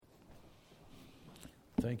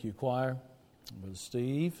Thank you, choir. Brother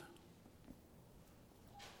Steve.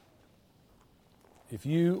 If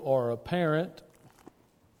you are a parent,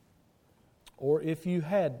 or if you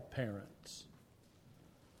had parents,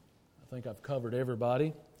 I think I've covered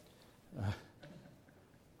everybody.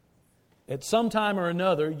 At some time or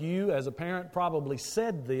another, you as a parent probably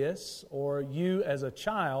said this, or you as a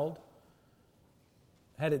child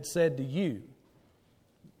had it said to you.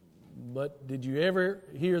 But did you ever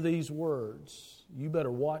hear these words? You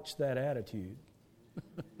better watch that attitude.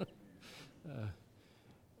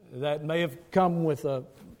 That may have come with a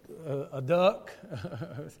duck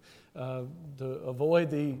to avoid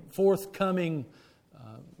the forthcoming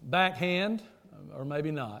backhand, or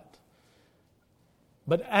maybe not.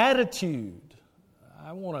 But attitude,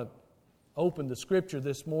 I want to open the Scripture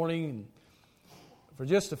this morning and for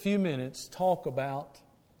just a few minutes talk about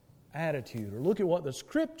attitude, or look at what the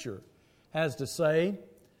Scripture has to say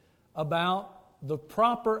about the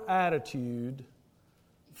proper attitude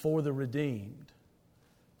for the redeemed,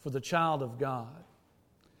 for the child of God.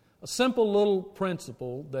 A simple little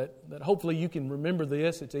principle that hopefully you can remember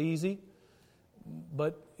this. It's easy,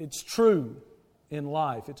 but it's true in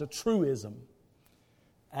life. It's a truism.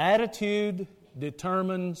 Attitude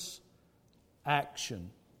determines action.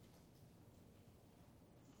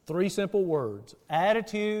 3 simple words.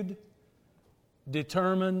 Attitude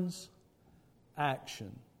determines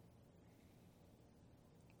action.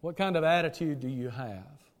 What kind of attitude do you have?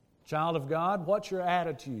 Child of God, what's your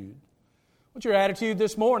attitude? What's your attitude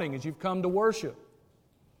this morning as you've come to worship?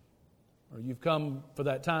 Or you've come for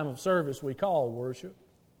that time of service we call worship.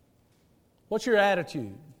 What's your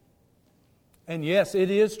attitude? And yes, it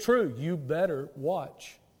is true. You better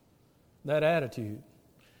watch that attitude,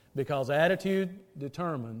 because attitude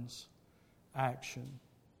determines action.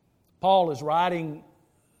 Paul is writing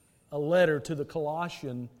a letter to the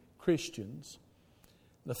Colossian Christians.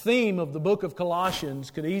 The theme of the book of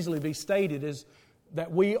Colossians could easily be stated as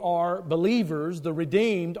that we are believers, the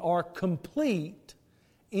redeemed, are complete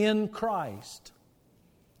in Christ.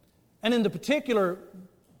 And in the particular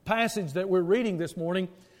passage that we're reading this morning,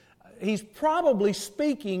 he's probably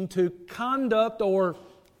speaking to conduct or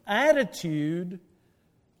attitude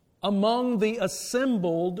among the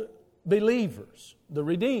assembled believers, the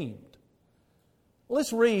redeemed.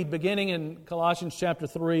 Let's read beginning in Colossians chapter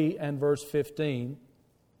 3 and verse 15.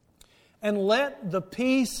 And let the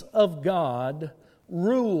peace of God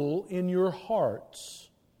rule in your hearts,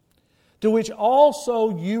 to which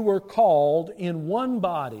also you were called in one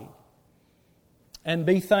body, and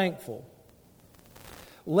be thankful.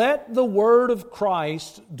 Let the word of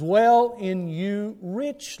Christ dwell in you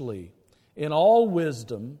richly in all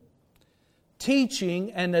wisdom,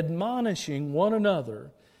 teaching and admonishing one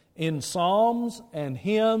another in psalms and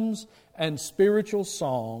hymns and spiritual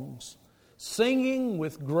songs, singing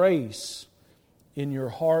with grace in your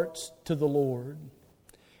hearts to the Lord.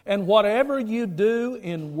 And whatever you do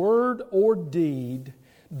in word or deed,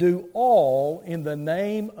 do all in the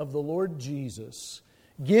name of the Lord Jesus,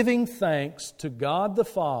 giving thanks to God the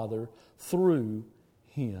Father through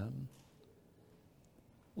Him.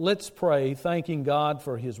 Let's pray, thanking God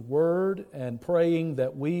for His Word and praying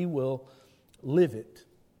that we will live it.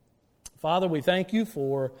 Father, we thank You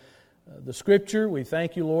for the Scripture. We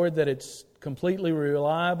thank You, Lord, that it's completely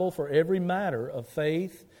reliable for every matter of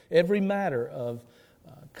faith, every matter of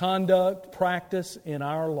conduct, practice in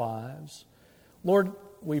our lives. Lord,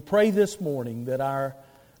 we pray this morning that our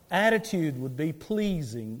attitude would be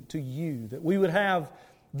pleasing to You, that we would have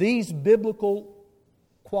these biblical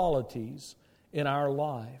qualities in our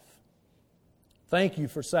life. Thank You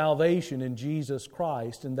for salvation in Jesus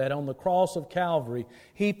Christ, and that on the cross of Calvary,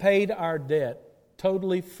 He paid our debt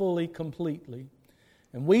totally, fully, completely.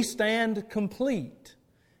 And we stand complete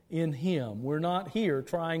in Him. We're not here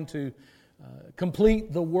trying to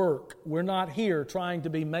complete the work. We're not here trying to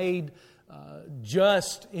be made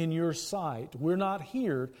just in Your sight. We're not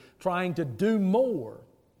here trying to do more.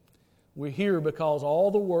 We're here because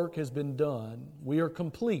all the work has been done. We are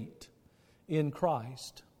complete in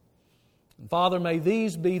Christ. And Father, may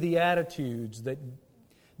these be the attitudes that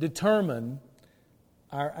determine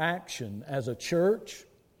our action as a church,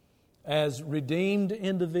 as redeemed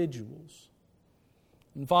individuals.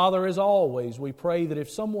 And Father, as always, we pray that if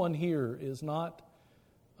someone here is not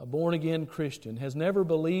a born-again Christian, has never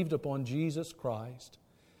believed upon Jesus Christ,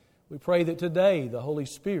 we pray that today the Holy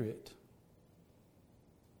Spirit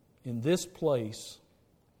in this place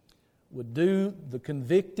would do the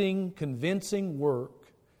convicting, convincing work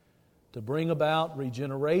to bring about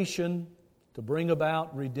regeneration, to bring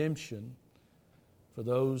about redemption for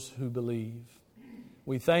those who believe.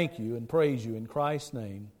 We thank You and praise You in Christ's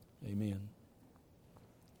name. Amen.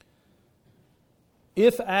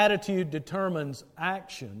 if attitude determines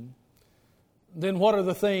action, then what are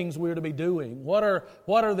the things we're to be doing? What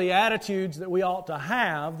are the attitudes that we ought to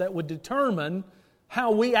have that would determine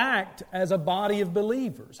how we act as a body of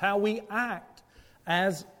believers, how we act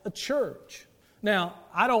as a church? Now,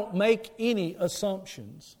 I don't make any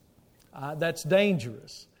assumptions. That's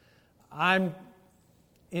dangerous. I'm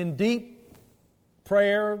in deep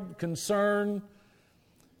prayer, concern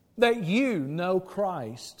that you know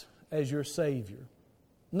Christ as your Savior.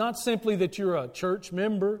 Not simply that you're a church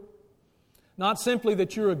member, not simply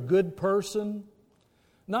that you're a good person,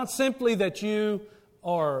 not simply that you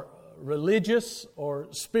are religious or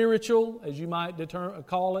spiritual, as you might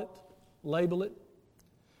call it, label it,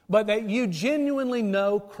 but that you genuinely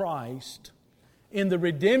know Christ in the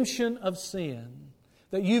redemption of sin,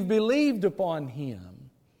 that you've believed upon Him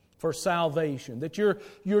for salvation, that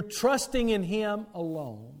you're trusting in Him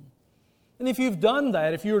alone. And if you've done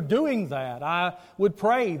that, if you're doing that, I would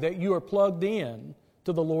pray that you are plugged in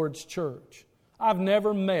to the Lord's church. I've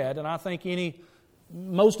never met, and I think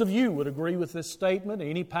most of you would agree with this statement,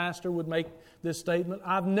 any pastor would make this statement,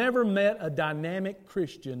 I've never met a dynamic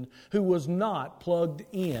Christian who was not plugged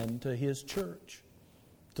in to his church,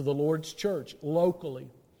 to the Lord's church, locally.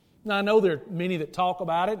 Now, I know there are many that talk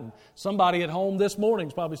about it, and somebody at home this morning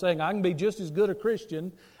is probably saying, I can be just as good a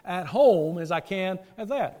Christian at home as I can at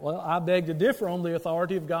that. Well, I beg to differ on the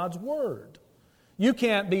authority of God's Word. You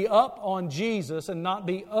can't be up on Jesus and not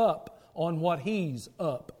be up on what He's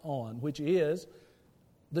up on, which is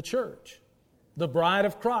the church, the bride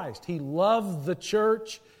of Christ. He loved the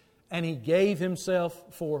church and He gave Himself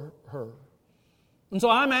for her. And so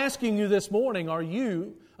I'm asking you this morning, are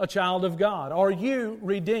you a child of God? Are you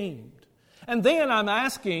redeemed? And then I'm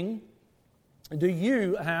asking, do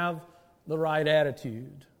you have the right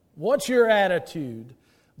attitude? What's your attitude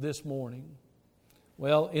this morning?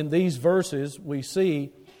 Well, in these verses we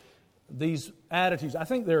see these attitudes. I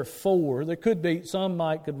think there are 4. There could be, some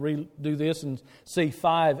could do this and see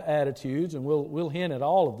 5 attitudes, and we'll hint at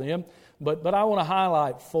all of them. But I want to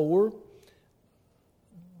highlight 4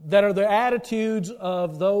 that are the attitudes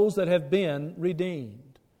of those that have been redeemed.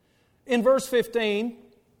 In verse 15,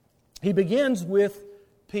 he begins with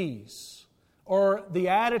peace, or the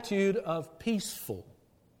attitude of peaceful,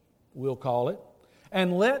 we'll call it.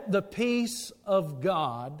 And let the peace of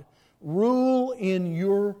God rule in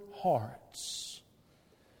your hearts.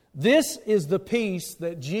 This is the peace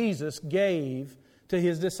that Jesus gave to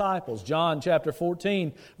His disciples. John chapter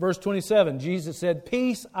 14, verse 27, Jesus said,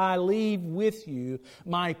 "Peace I leave with you,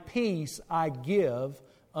 my peace I give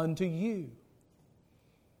unto you."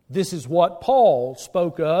 This is what Paul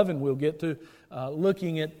spoke of, and we'll get to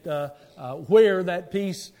looking at where that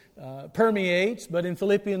peace permeates. But in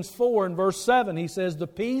Philippians 4 and verse 7, he says, "The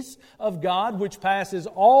peace of God, which passes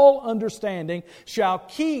all understanding, shall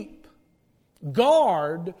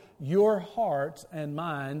guard your hearts and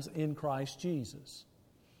minds in Christ Jesus."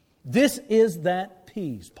 This is that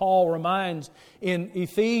peace. Paul reminds in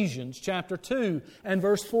Ephesians chapter 2 and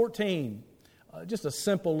verse 14, just a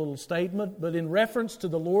simple little statement, but in reference to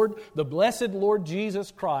the Lord, the blessed Lord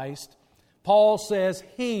Jesus Christ, Paul says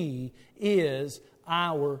He is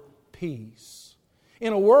our peace.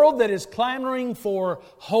 In a world that is clamoring for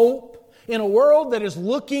hope, in a world that is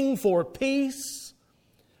looking for peace,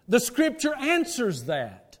 the Scripture answers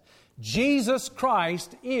that. Jesus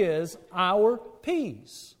Christ is our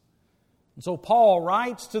peace. And so Paul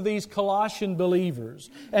writes to these Colossian believers,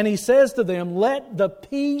 and he says to them, let the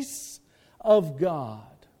peace of God.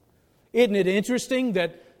 Isn't it interesting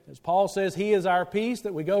that, as Paul says, He is our peace,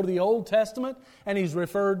 that we go to the Old Testament, and He's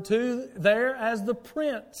referred to there as the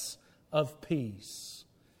Prince of Peace.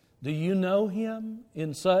 Do you know Him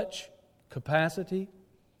in such capacity?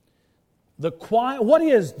 What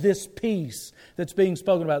is this peace that's being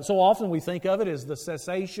spoken about? So often we think of it as the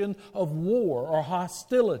cessation of war or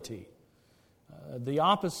hostility. The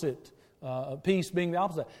opposite, peace being the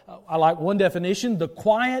opposite. I like one definition, the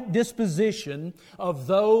quiet disposition of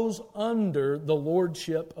those under the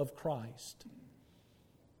lordship of Christ.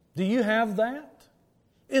 Do you have that?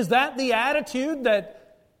 Is that the attitude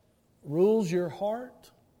that rules your heart?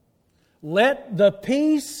 Let the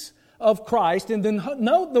peace of Christ, and then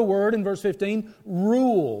note the word in verse 15,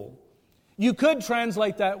 rule. You could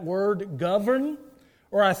translate that word govern,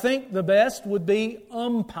 or I think the best would be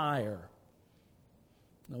umpire.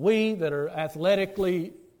 Now, we that are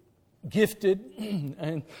athletically gifted,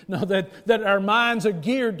 and know that our minds are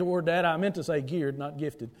geared toward that. I meant to say geared, not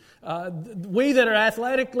gifted. We that are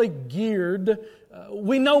athletically geared,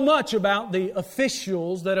 we know much about the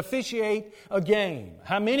officials that officiate a game.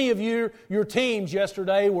 How many of your teams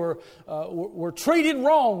yesterday were treated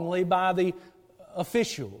wrongly by the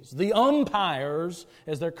officials, the umpires,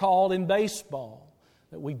 as they're called in baseball,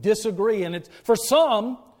 that we disagree. And it's for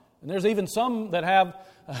some, and there's even some that have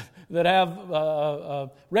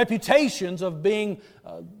reputations of being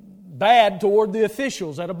bad toward the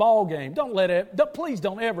officials at a ball game. Please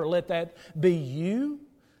don't ever let that be you,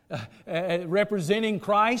 representing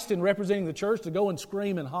Christ and representing the church, to go and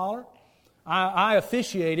scream and holler. I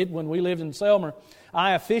officiated when we lived in Selmer.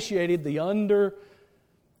 I officiated the under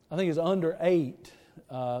 8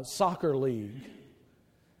 soccer league.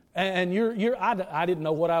 And I didn't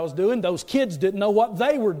know what I was doing. Those kids didn't know what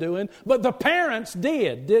they were doing, but the parents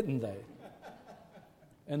did, didn't they?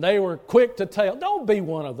 And they were quick to tell, don't be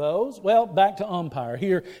one of those. Well, back to umpire.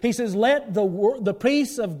 Here, he says, let the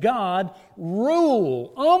peace of God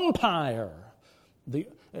rule. Umpire.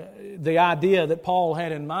 The idea that Paul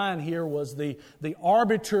had in mind here was the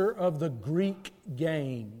arbiter of the Greek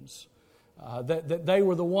games. That they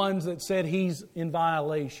were the ones that said he's in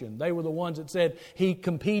violation. They were the ones that said he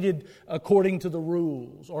competed according to the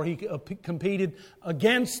rules, or he competed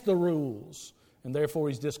against the rules, and therefore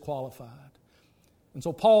he's disqualified. And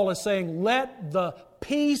so Paul is saying, let the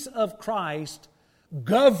peace of Christ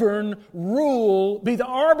govern, rule, be the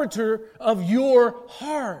arbiter of your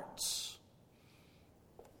hearts.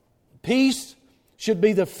 Peace should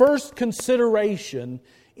be the first consideration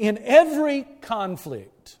in every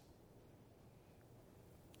conflict.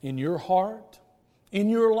 In your heart, in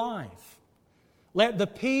your life. Let the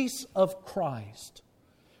peace of Christ.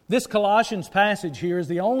 This Colossians passage here is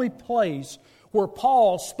the only place where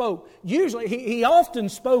Paul spoke. Usually, he often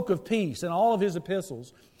spoke of peace in all of his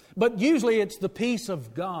epistles, but usually it's the peace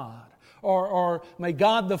of God, or may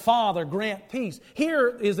God the Father grant peace. Here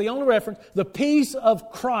is the only reference, the peace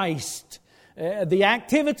of Christ, the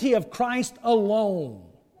activity of Christ alone.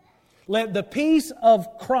 Let the peace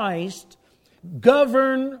of Christ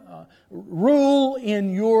govern, rule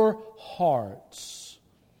in your hearts.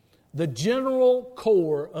 The general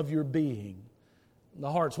core of your being.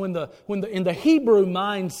 The hearts. In the Hebrew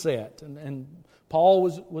mindset, and Paul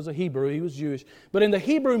was a Hebrew, he was Jewish, but in the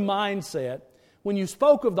Hebrew mindset, when you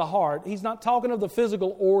spoke of the heart, he's not talking of the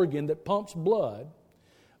physical organ that pumps blood,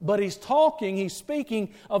 but he's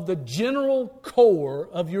speaking of the general core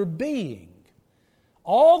of your being.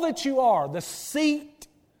 All that you are, the seat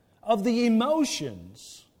of the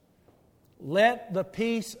emotions. Let the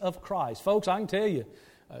peace of Christ. Folks, I can tell you,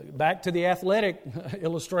 back to the athletic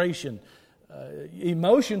illustration,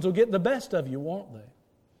 emotions will get the best of you, won't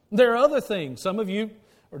they? There are other things. Some of you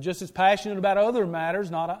are just as passionate about other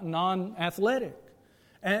matters, not non-athletic.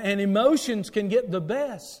 And emotions can get the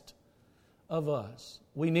best of us.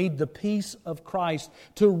 We need the peace of Christ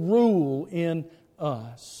to rule in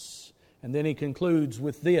us. And then he concludes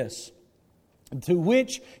with this, to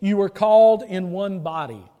which you were called in one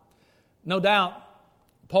body. No doubt,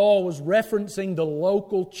 Paul was referencing the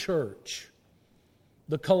local church,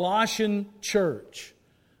 the Colossian church,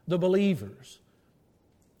 the believers.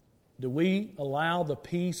 Do we allow the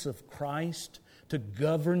peace of Christ to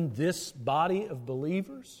govern this body of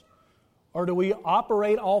believers? Or do we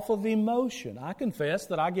operate off of emotion? I confess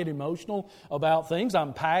that I get emotional about things.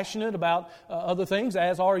 I'm passionate about other things,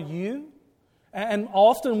 as are you. And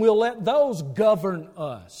often we'll let those govern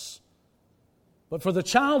us. But for the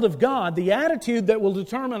child of God, the attitude that will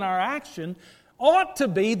determine our action ought to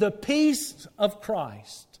be the peace of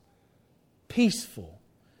Christ. Peaceful.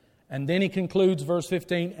 And then he concludes verse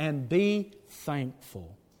 15, and be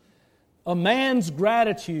thankful. A man's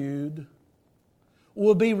gratitude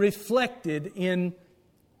will be reflected in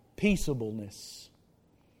peaceableness.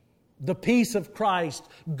 The peace of Christ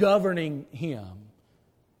governing him.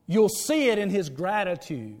 You'll see it in his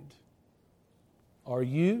gratitude. Are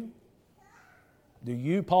you? Do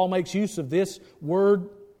you? Paul makes use of this word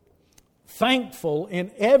thankful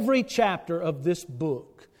in every chapter of this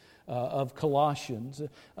book of Colossians.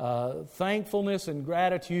 Thankfulness and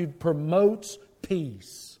gratitude promotes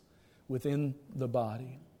peace within the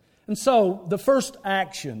body. And so, the first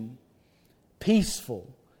action,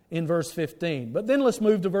 peaceful, in verse 15. But then let's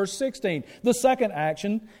move to verse 16. The second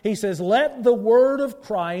action, he says, let the word of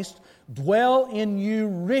Christ dwell in you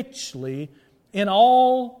richly in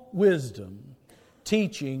all wisdom,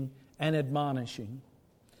 teaching and admonishing.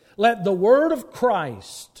 Let the word of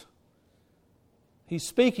Christ, he's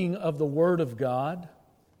speaking of the word of God,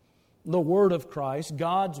 the word of Christ,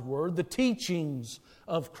 God's word, the teachings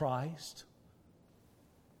of Christ.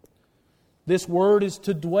 This word is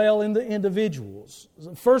to dwell in the individuals.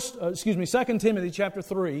 2 Timothy chapter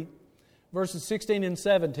 3, verses 16 and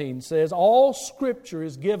 17 says, all Scripture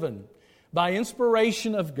is given by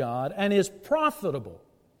inspiration of God and is profitable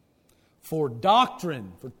for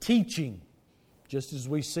doctrine, for teaching, just as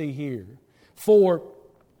we see here. For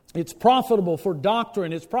it's profitable for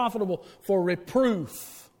doctrine, it's profitable for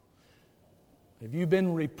reproof. Have you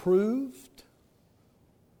been reproved?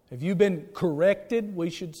 Have you been corrected, we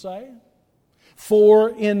should say?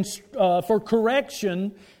 For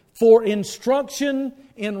correction, for instruction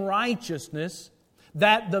in righteousness,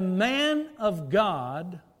 that the man of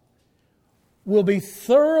God will be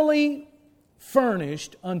thoroughly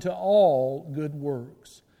furnished unto all good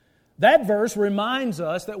works. That verse reminds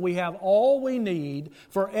us that we have all we need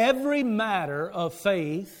for every matter of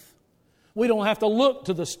faith. We don't have to look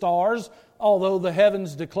to the stars, although the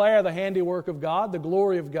heavens declare the handiwork of God, the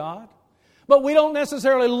glory of God. But we don't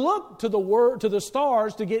necessarily look to the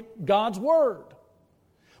stars to get God's Word.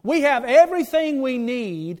 We have everything we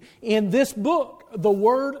need in this book, the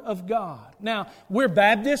Word of God. Now, we're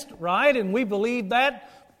Baptist, right? And we believe that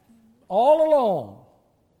all along.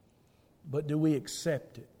 But do we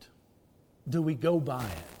accept it? Do we go by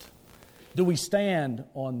it? Do we stand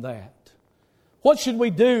on that? What should we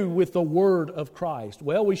do with the Word of Christ?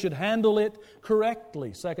 Well, we should handle it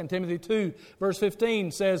correctly. 2 Timothy 2, verse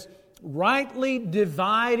 15 says, rightly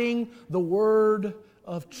dividing the Word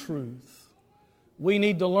of truth. We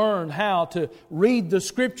need to learn how to read the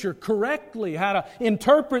Scripture correctly, how to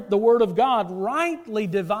interpret the Word of God rightly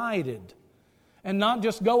divided, and not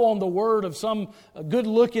just go on the word of some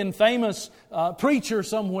good-looking, famous preacher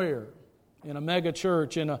somewhere in a mega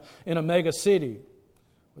church, in a mega city,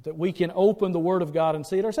 but that we can open the Word of God and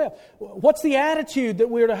see it ourselves. What's the attitude that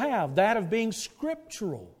we're to have? That of being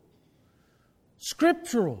scriptural.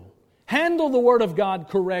 Scriptural. Handle the Word of God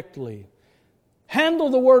correctly. Handle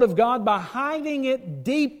the Word of God by hiding it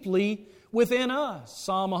deeply within us.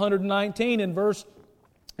 Psalm 119 in verse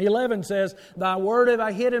 11 says, Thy Word have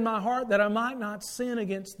I hid in my heart that I might not sin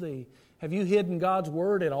against Thee. Have you hidden God's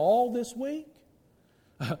Word at all this week?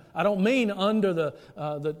 I don't mean under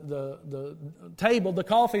the table, the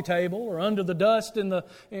coffee table, or under the dust in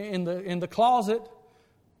the closet.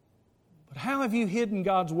 But how have you hidden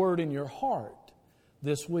God's Word in your heart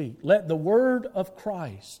this week? Let the Word of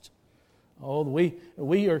Christ. Oh,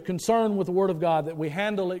 we are concerned with the Word of God, that we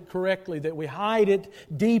handle it correctly, that we hide it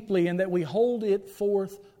deeply, and that we hold it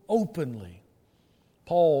forth openly.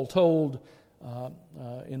 Paul told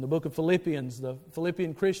in the book of Philippians, the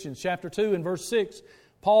Philippian Christians, chapter 2 and verse 6,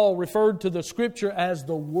 Paul referred to the Scripture as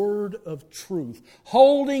the Word of truth,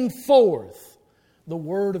 holding forth the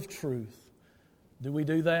Word of truth. Do we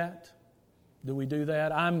do that? Do we do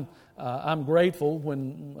that? I'm grateful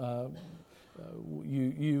when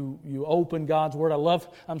you open God's Word.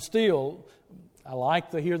 I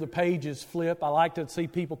like to hear the pages flip. I like to see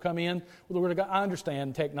people come in with the Word of God. I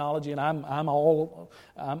understand technology, and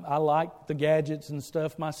I like the gadgets and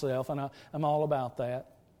stuff myself, and I'm all about that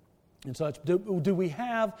and such. Do we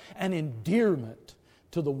have an endearment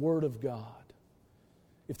to the Word of God?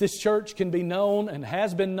 If this church can be known and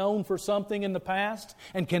has been known for something in the past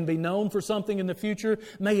and can be known for something in the future,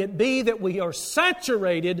 may it be that we are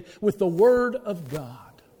saturated with the Word of God.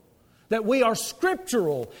 That we are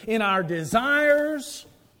scriptural in our desires,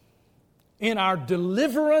 in our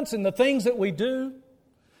deliverance, in the things that we do.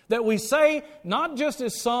 That we say, not just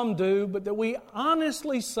as some do, but that we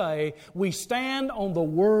honestly say we stand on the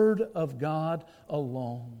Word of God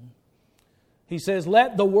alone. He says,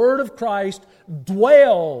 let the Word of Christ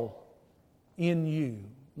dwell in you.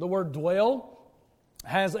 The word dwell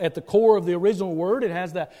has at the core of the original word, it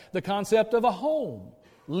has the concept of a home.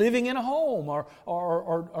 Living in a home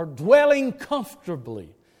or dwelling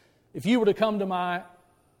comfortably. If you were to come to my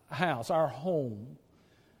house, our home,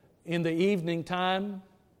 in the evening time,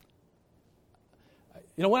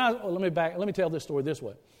 let me tell this story this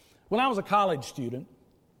way. When I was a college student,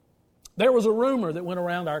 there was a rumor that went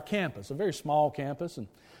around our campus, a very small campus, and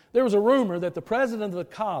there was a rumor that the president of the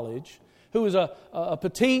college, who was a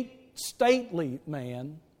petite, stately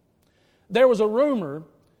man, there was a rumor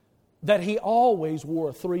that he always wore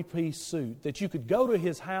a three-piece suit, that you could go to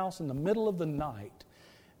his house in the middle of the night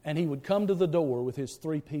and he would come to the door with his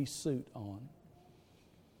three-piece suit on.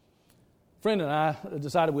 A friend and I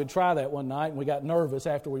decided we'd try that one night, and we got nervous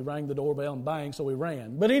after we rang the doorbell and banged, so we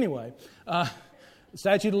ran. But anyway,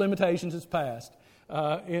 statute of limitations is passed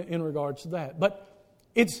in regards to that. But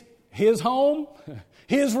it's his home,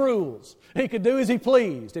 his rules. He could do as he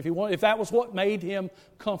pleased if that was what made him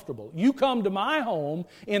comfortable. You come to my home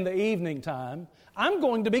in the evening time, I'm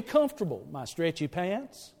going to be comfortable. My stretchy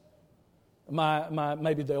pants, my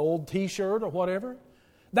maybe the old T-shirt or whatever.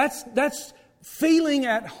 That's feeling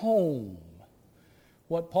at home.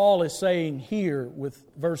 What Paul is saying here with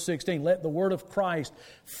verse 16, let the Word of Christ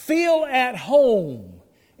feel at home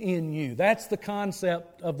in you. That's the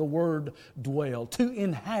concept of the word dwell. To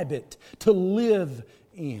inhabit, to live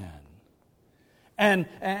in. And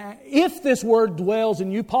if this word dwells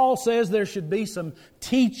in you, Paul says there should be some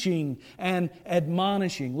teaching and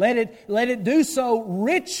admonishing. Let it do so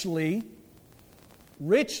richly.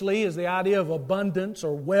 Richly is the idea of abundance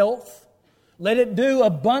or wealth. Let it do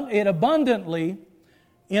it abundantly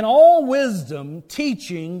in all wisdom,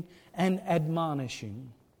 teaching and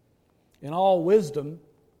admonishing. In all wisdom,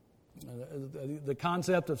 the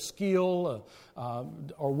concept of skill,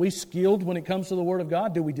 are we skilled when it comes to the Word of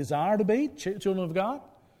God? Do we desire to be children of God?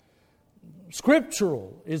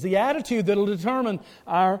 Scriptural is the attitude that will determine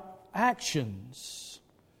our actions.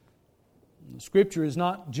 Scripture is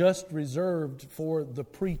not just reserved for the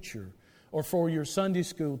preacher or for your Sunday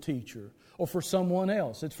school teacher or for someone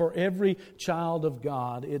else. It's for every child of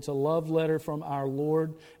God. It's a love letter from our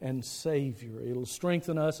Lord and Savior. It'll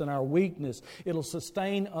strengthen us in our weakness. It'll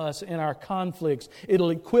sustain us in our conflicts. It'll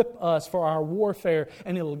equip us for our warfare,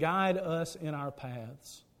 and it'll guide us in our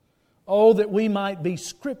paths. Oh, that we might be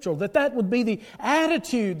scriptural, that would be the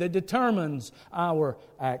attitude that determines our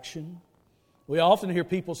action. We often hear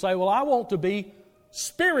people say, well, I want to be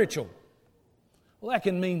spiritual. Well, that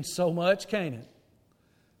can mean so much, can't it?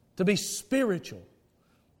 To be spiritual.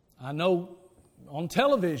 I know on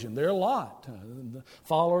television there are a lot.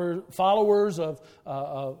 Followers of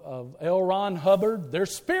L. Ron Hubbard, they're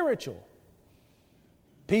spiritual.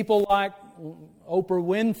 People like Oprah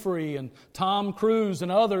Winfrey and Tom Cruise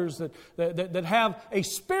and others that have a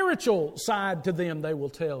spiritual side to them, they will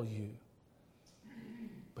tell you.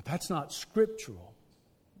 But that's not scriptural.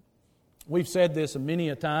 We've said this many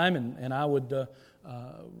a time, and I would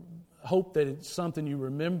hope that it's something you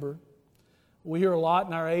remember. We hear a lot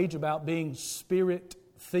in our age about being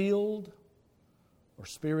Spirit-filled or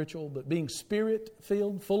spiritual, but being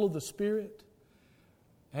Spirit-filled, full of the Spirit.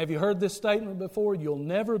 Have you heard this statement before? You'll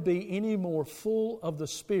never be any more full of the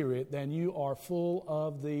Spirit than you are full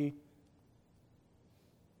of the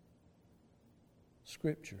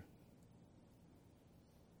Scripture.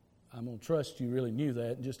 I'm going to trust you really knew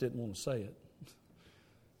that and just didn't want to say it.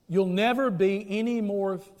 You'll never be any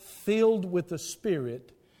more filled with the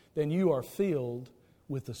Spirit than you are filled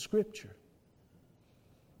with the Scripture.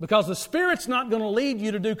 Because the Spirit's not going to lead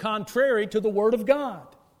you to do contrary to the Word of God.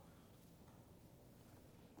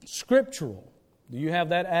 Scriptural. Do you have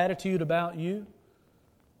that attitude about you?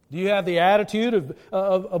 Do you have the attitude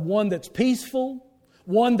of one that's peaceful,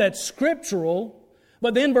 one that's scriptural?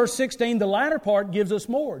 But then verse 16, the latter part gives us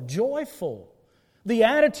more. Joyful. The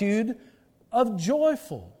attitude of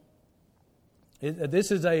joyful. This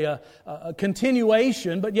is a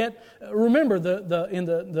continuation, but yet remember, in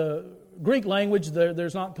the Greek language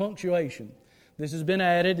there's not punctuation. This has been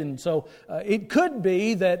added, and so it could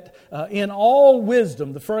be that in all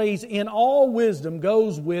wisdom, the phrase in all wisdom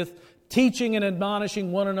goes with teaching and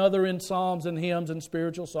admonishing one another in psalms and hymns and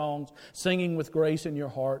spiritual songs, singing with grace in your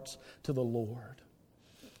hearts to the Lord.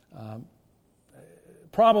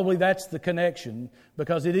 Probably that's the connection,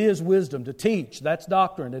 because it is wisdom to teach. That's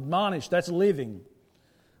doctrine. Admonish, that's living.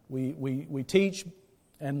 We teach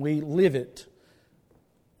and we live it.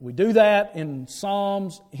 We do that in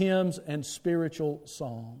psalms, hymns, and spiritual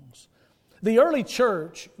songs. The early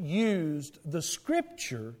church used the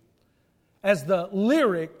Scripture as the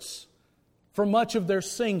lyrics for much of their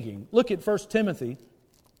singing. Look at 1 Timothy.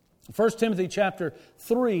 1 Timothy chapter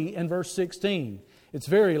 3 and verse 16. It's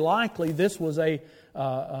very likely this was a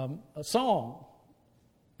song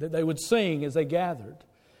that they would sing as they gathered.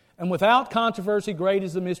 And without controversy, great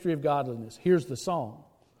is the mystery of godliness. Here's the song.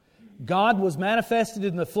 God was manifested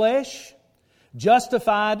in the flesh,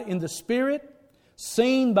 justified in the Spirit,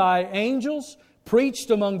 seen by angels, preached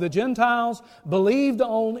among the Gentiles, believed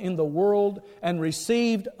on in the world, and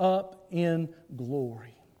received up in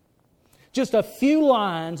glory. Just a few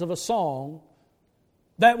lines of a song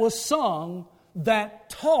that was sung that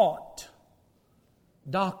taught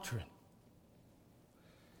doctrine.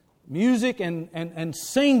 Music and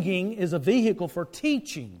singing is a vehicle for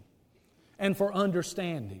teaching and for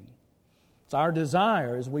understanding. It's our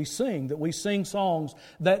desire as we sing that we sing songs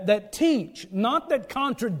that teach, not that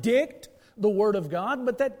contradict the Word of God,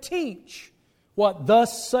 but that teach what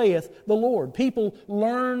thus saith the Lord. People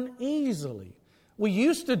learn easily. We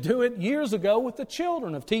used to do it years ago with the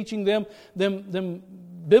children, of teaching them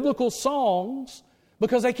biblical songs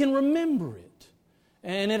because they can remember it.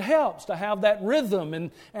 And it helps to have that rhythm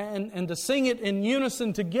and to sing it in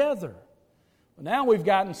unison together. Now we've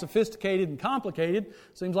gotten sophisticated and complicated.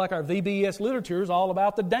 Seems like our VBS literature is all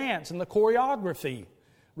about the dance and the choreography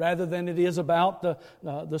rather than it is about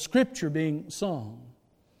the Scripture being sung.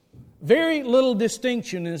 Very little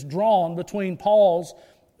distinction is drawn between Paul's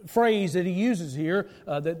phrase that he uses here,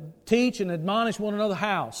 that teach and admonish one another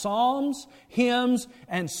how? Psalms, hymns,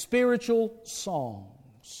 and spiritual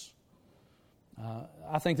songs.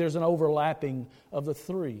 I think there's an overlapping of the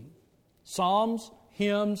three. Psalms,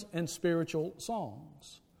 hymns, and spiritual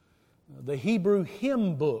songs. The Hebrew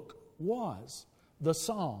hymn book was the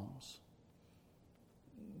Psalms.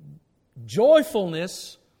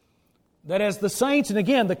 Joyfulness, that as the saints, and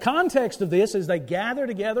again, the context of this is they gather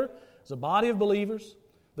together as a body of believers.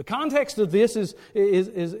 The context of this is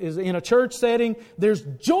in a church setting. There's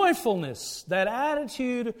joyfulness, that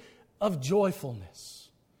attitude of joyfulness.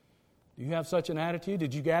 Do you have such an attitude?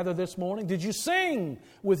 Did you gather this morning? Did you sing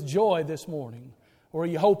with joy this morning? Or are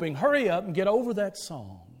you hoping, hurry up and get over that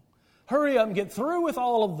song? Hurry up and get through with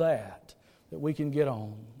all of that we can get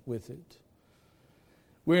on with it.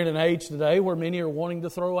 We're in an age today where many are wanting to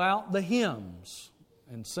throw out the hymns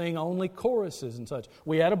and sing only choruses and such.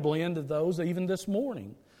 We had a blend of those even this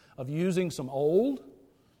morning, of using some old.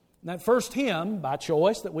 And that first hymn by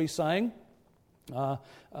choice that we sang,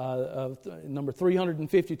 number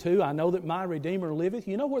 352, I know that my Redeemer liveth.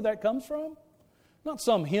 You know where that comes from? Not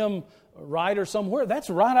some hymn writer somewhere. That's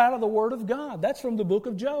right out of the Word of God. That's from the book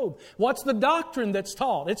of Job. What's the doctrine that's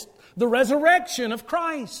taught? It's the resurrection of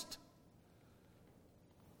Christ.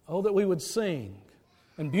 Oh, that we would sing.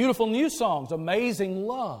 And beautiful new songs, Amazing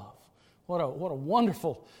Love. What a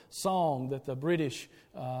wonderful song that the British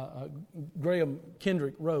Graham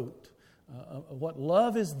Kendrick wrote. What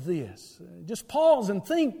love is this? Just pause and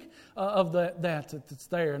think of that's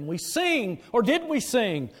there. And we sing, or did we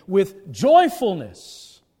sing, with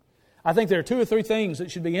joyfulness. I think there are two or three things that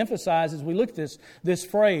should be emphasized as we look at this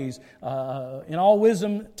phrase. In all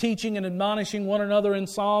wisdom, teaching and admonishing one another in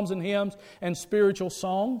psalms and hymns and spiritual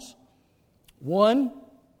songs. One,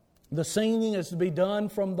 the singing is to be done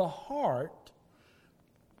from the heart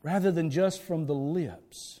rather than just from the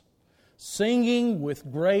lips. Singing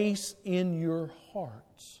with grace in your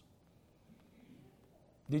hearts.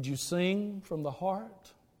 Did you sing from the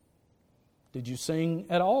heart? Did you sing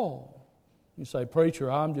at all? You say,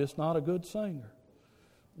 preacher, I'm just not a good singer.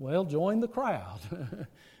 Well, join the crowd.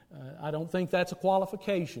 I don't think that's a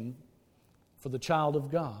qualification for the child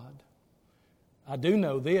of God. I do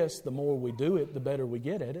know this, the more we do it, the better we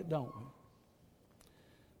get at it, don't we?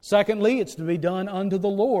 Secondly, it's to be done unto the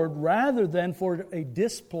Lord rather than for a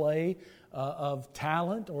display of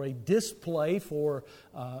talent or a display for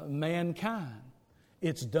mankind.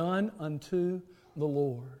 It's done unto the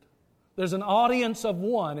Lord. There's an audience of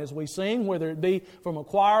one as we sing, whether it be from a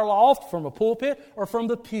choir loft, from a pulpit, or from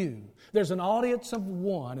the pew. There's an audience of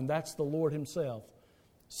one, and that's the Lord Himself,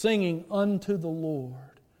 singing unto the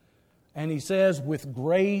Lord. And He says, with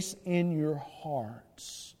grace in your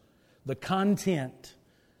hearts. The content,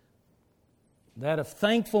 that of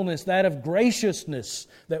thankfulness, that of graciousness,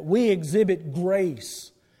 that we exhibit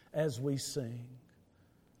grace as we sing.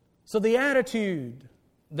 So the attitude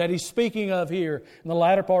that he's speaking of here in the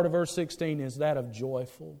latter part of verse 16 is that of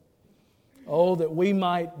joyful. Oh, that we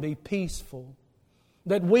might be peaceful,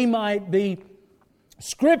 that we might be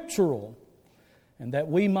scriptural, and that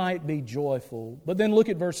we might be joyful. But then look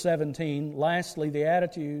at verse 17. Lastly, the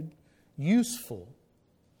attitude, useful.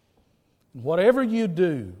 Whatever you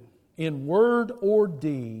do, in word or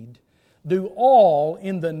deed, do all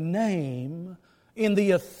in the name, in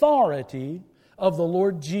the authority of the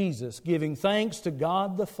Lord Jesus, giving thanks to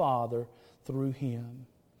God the Father through Him.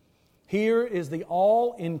 Here is the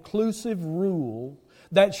all-inclusive rule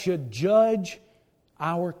that should judge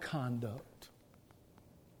our conduct.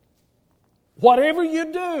 Whatever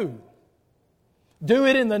you do, do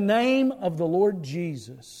it in the name of the Lord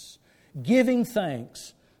Jesus, giving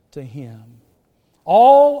thanks to Him.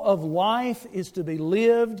 All of life is to be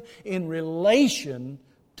lived in relation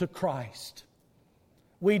to Christ.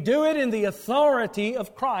 We do it in the authority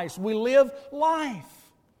of Christ. We live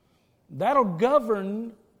life. That'll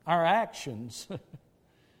govern our actions.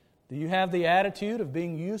 Do you have the attitude of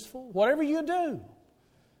being useful? Whatever you do.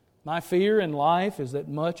 My fear in life is that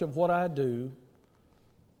much of what I do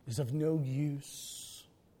is of no use.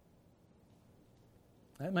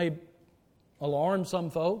 That may alarm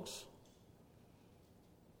some folks.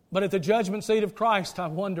 But at the judgment seat of Christ, I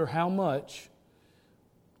wonder how much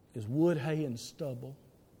is wood, hay, and stubble.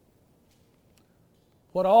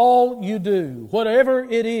 What all you do, whatever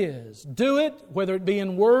it is, do it, whether it be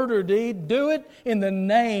in word or deed, do it in the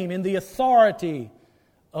name, in the authority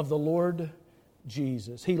of the Lord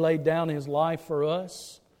Jesus. He laid down His life for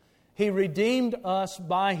us. He redeemed us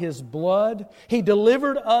by His blood. He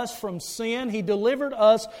delivered us from sin. He delivered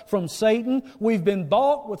us from Satan. We've been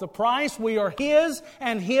bought with a price. We are His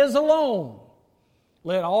and His alone.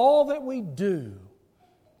 Let all that we do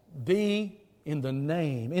be in the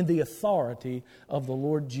name, in the authority of the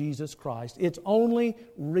Lord Jesus Christ. It's only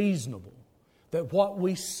reasonable that what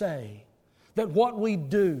we say, that what we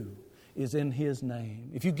do is in His name.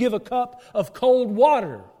 If you give a cup of cold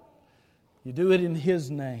water, you do it in His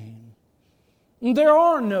name. And there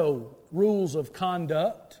are no rules of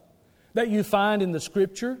conduct that you find in the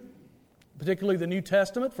Scripture, particularly the New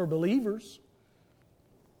Testament, for believers.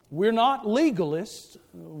 We're not legalists.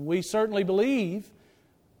 We certainly believe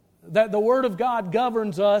that the Word of God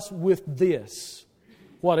governs us with this: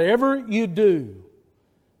 whatever you do,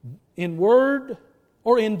 in word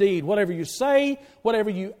or in deed, whatever you say, whatever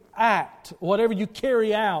you act, whatever you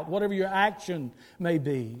carry out, whatever your action may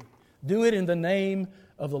be, do it in the name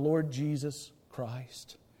of the Lord Jesus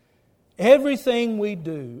Christ. Everything we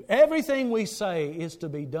do, everything we say is to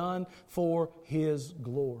be done for His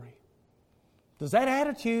glory. Does that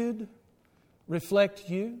attitude reflect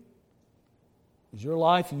you? Is your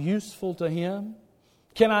life useful to Him?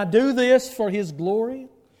 Can I do this for His glory?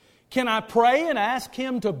 Can I pray and ask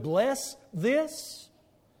Him to bless this?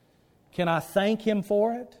 Can I thank Him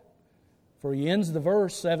for it? For he ends the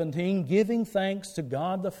verse 17, giving thanks to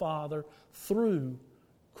God the Father through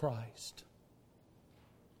Christ.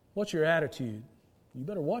 What's your attitude? You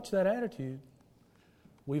better watch that attitude.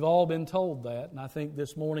 We've all been told that, and I think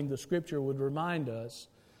this morning the Scripture would remind us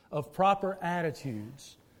of proper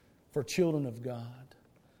attitudes for children of God.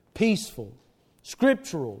 Peaceful,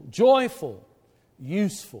 scriptural, joyful,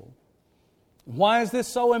 useful. Why is this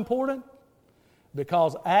so important?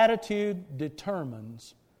 Because attitude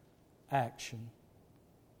determines action.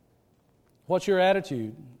 What's your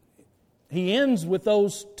attitude? He ends with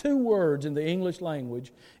those two words in the English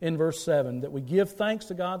language in verse 7, that we give thanks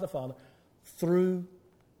to God the Father through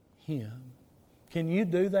Him. Can you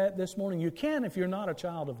do that this morning? You can if you're not a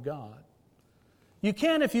child of God. You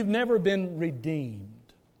can if you've never been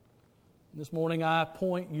redeemed. This morning I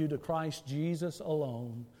point you to Christ Jesus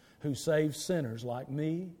alone, who saves sinners like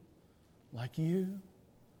me, like you.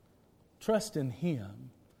 Trust in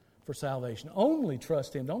Him for salvation. Only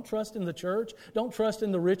trust Him. Don't trust in the church. Don't trust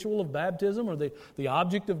in the ritual of baptism or the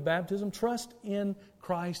object of baptism. Trust in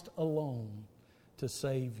Christ alone to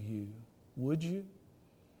save you. Would you?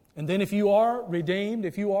 And then if you are redeemed,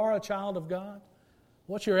 if you are a child of God,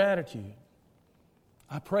 what's your attitude?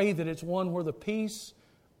 I pray that it's one where the peace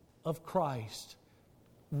of Christ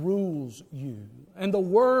rules you, and the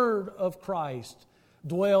Word of Christ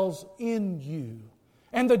dwells in you,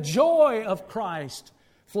 and the joy of Christ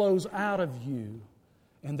flows out of you,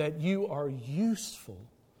 and that you are useful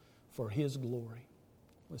for His glory.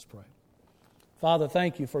 Let's pray. Father,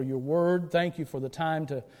 thank You for Your Word. Thank You for the time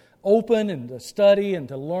to open and to study and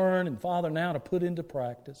to learn, and Father, now to put into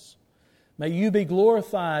practice. May You be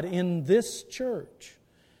glorified in this church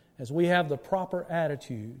as we have the proper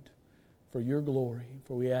attitude for Your glory.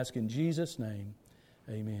 For we ask in Jesus' name,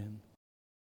 amen.